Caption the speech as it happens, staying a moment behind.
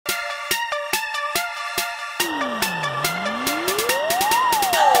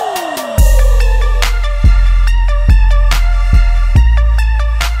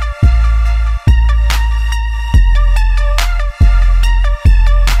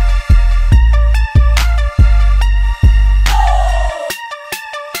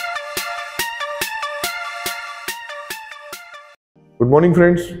morning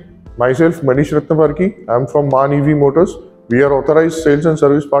friends, myself Manish Ratnavarki. I am from Man EV Motors. We are authorized sales and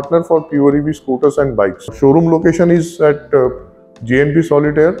service partner for pure EV scooters and bikes. Showroom location is at GNP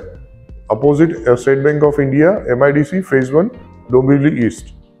Solitaire, opposite State Bank of India, MIDC Phase 1, Dombivli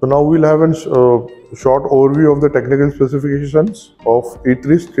East. So now we'll have a short overview of the technical specifications of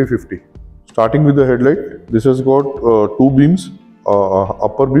eTryst 350. Starting with the headlight, this has got two beams,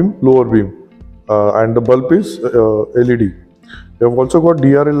 upper beam, lower beam, and the bulb is LED. We have also got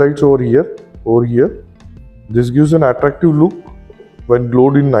DRL lights over here. This gives an attractive look when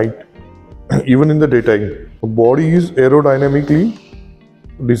glowed in night, even in the daytime. The body is aerodynamically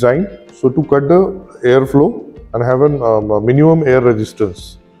designed so to cut the airflow and have a minimum air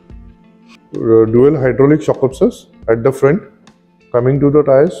resistance. Dual hydraulic shock absorbers at the front. Coming to the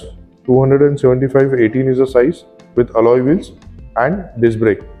tires, 275/18 is the size with alloy wheels and disc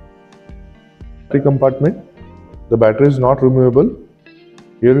brake. Battery compartment. The battery is not removable.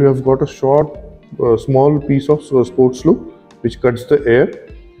 Here we have got a short, small piece of sports loop which cuts the air.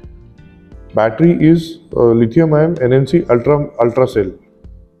 Battery is lithium-ion NMC ultra cell.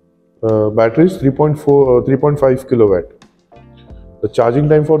 Battery is 3.5 kilowatt. The charging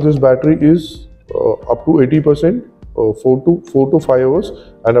time for this battery is up to 80%, 4 to 5 hours,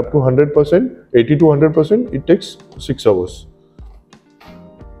 and up to 100%, 80 to 100%, it takes 6 hours.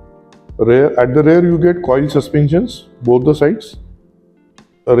 At the rear you get coil suspensions, both the sides.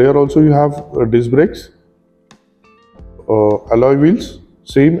 Rear also you have disc brakes, alloy wheels,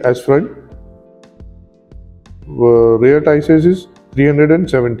 same as front. Rear tire size is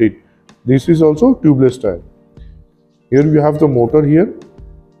 317. This is also tubeless tire. Here we have the motor here.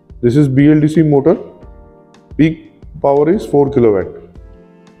 This is BLDC motor. Peak power is 4 kilowatt.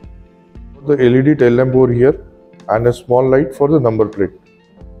 The LED tail lamp over here and a small light for the number plate.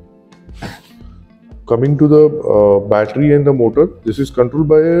 Coming to the battery and the motor, this is controlled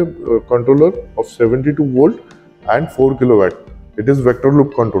by a controller of 72 volt and 4 kilowatt. It is vector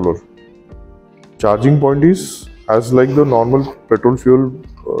loop controller. Charging point is as like the normal petrol fuel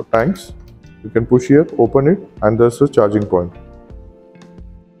tanks. You can push here, open it, and there's a charging point.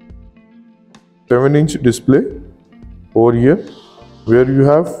 7-inch display over here, where you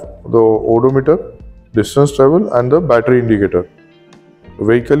have the odometer, distance travel, and the battery indicator. The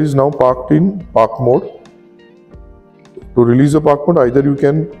vehicle is now parked in park mode. To release the park mode, either you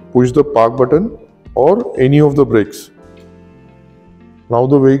can push the park button or any of the brakes. Now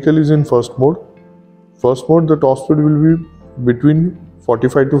the vehicle is in first mode. First mode, the top speed will be between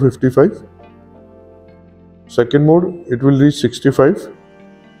 45 to 55. Second mode, it will reach 65.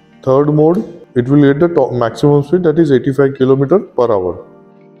 Third mode, it will get the maximum speed, that is 85 km per hour.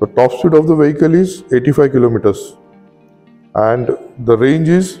 The top speed of the vehicle is 85 kilometers. And the range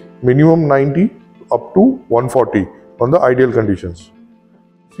is minimum 90 up to 140 on the ideal conditions.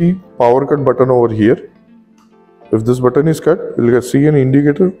 See power cut button over here. If this button is cut, you will see an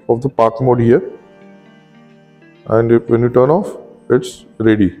indicator of the park mode here. And when you turn off, it's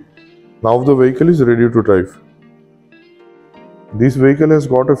ready. Now the vehicle is ready to drive. This vehicle has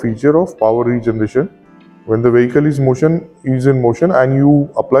got a feature of power regeneration. When the vehicle is in motion and you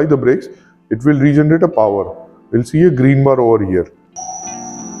apply the brakes, it will regenerate a power. We'll see a green bar over here.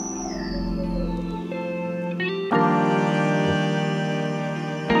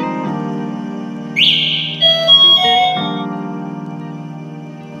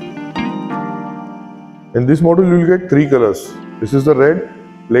 In this model you will get 3 colors. This is the red,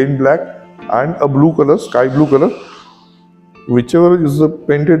 plain black, and a blue color, sky blue color. Whichever is the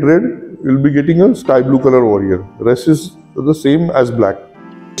painted red, you will be getting a sky blue color over here. The rest is the same as black.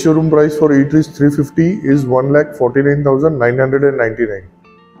 Showroom price for eTryst 350 is 1,49,999.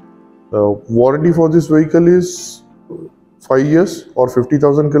 Warranty for this vehicle is 5 years or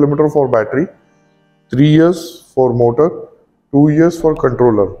 50,000 km for battery, 3 years for motor, 2 years for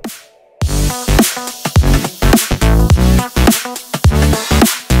controller.